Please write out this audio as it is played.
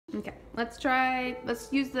let's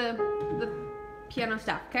use the piano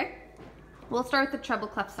staff, okay? We'll start with the treble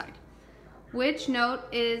clef side. Which note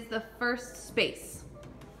is the first space?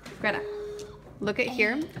 Greta, look at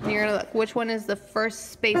here, and you're gonna look. Which one is the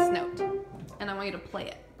first space note? And I want you to play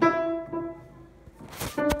it.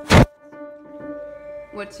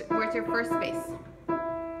 Where's your first space?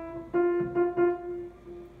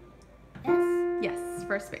 Yes,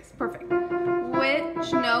 first space. Perfect.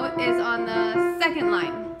 Which note is on the second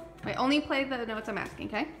line? Wait, only play the notes I'm asking,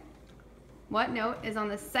 okay? What note is on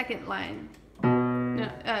the second line? No,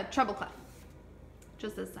 treble clef.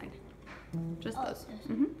 Just this side. Just those.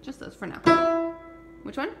 Just those for now.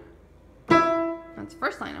 Which one? That's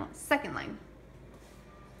first line. I want second line.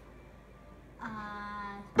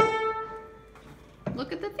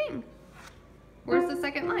 Look at the thing. Where's the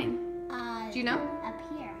second line? Do you know? Up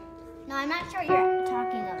here. No, I'm not sure what you're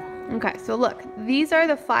talking about. Okay, so look. These are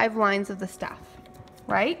the 5 lines of the staff,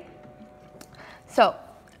 right? So,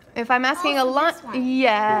 if I'm asking a line,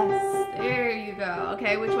 yes, there you go.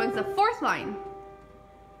 Okay, which one's the 4th line?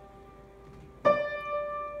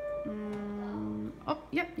 Oh,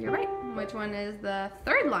 yep, you're right. Which one is the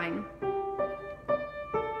 3rd line?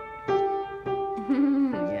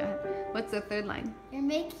 Yeah. What's the 3rd line? You're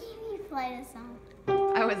making me play the song.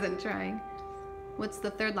 I wasn't trying. What's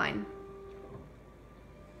the 3rd line?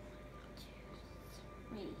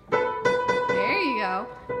 There you go.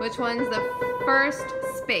 Which one's the first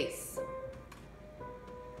space?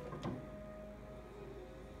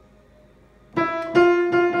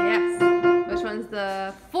 Yes. Which one's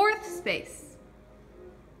the 4th space?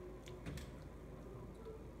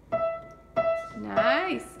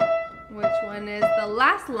 Nice. Which one is the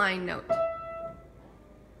last line note?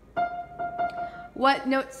 What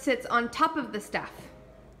note sits on top of the staff?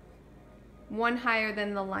 One higher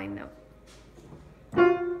than the line note.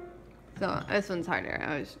 So this one's harder.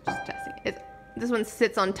 I was just testing. This one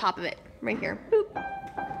sits on top of it, right here. Boop.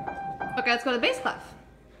 Okay, let's go to the bass clef.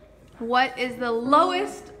 What is the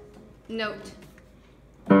lowest note?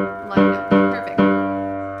 Line note. Perfect.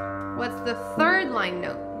 What's the 3rd line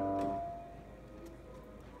note?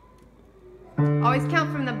 Always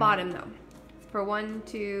count from the bottom though. For 1,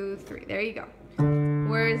 2, 3. There you go.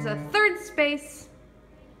 Where is the 3rd space?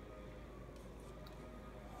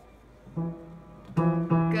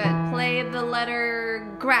 Good. Play the letter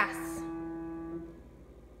grass.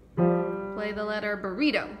 Play the letter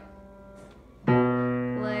burrito.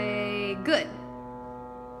 Play good.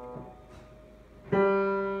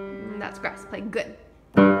 That's grass. Play good.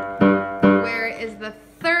 Where is the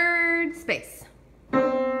 3rd space?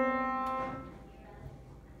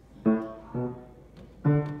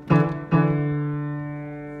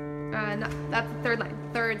 No, that's the 3rd line.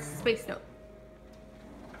 3rd space note.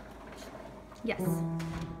 Yes.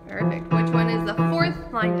 Perfect. Which one is the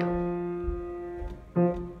 4th line note?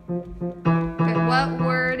 Good. What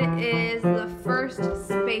word is the first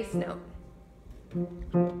space note?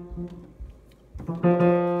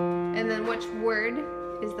 And then which word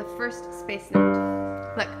is the first space note?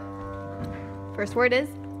 Look. First word is?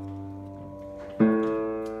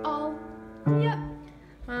 All. Yep.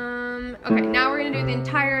 Okay, now we're gonna do the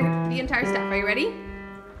entire staff. Are you ready?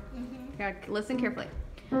 Okay, listen carefully.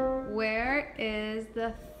 Where is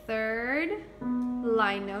the 3rd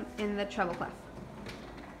line note in the treble clef?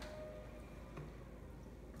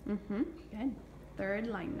 Good. 3rd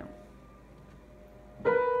line note.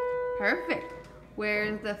 Perfect.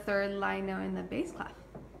 Where's the 3rd line note in the bass clef?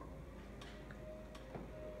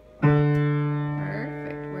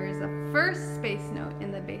 Perfect. Where's the first space note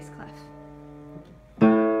in the bass clef?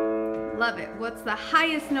 Love it. What's the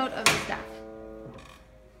highest note of the staff?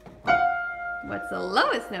 What's the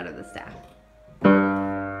lowest note of the staff?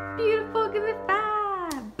 Beautiful. Give it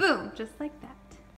 5. Boom. Just like that.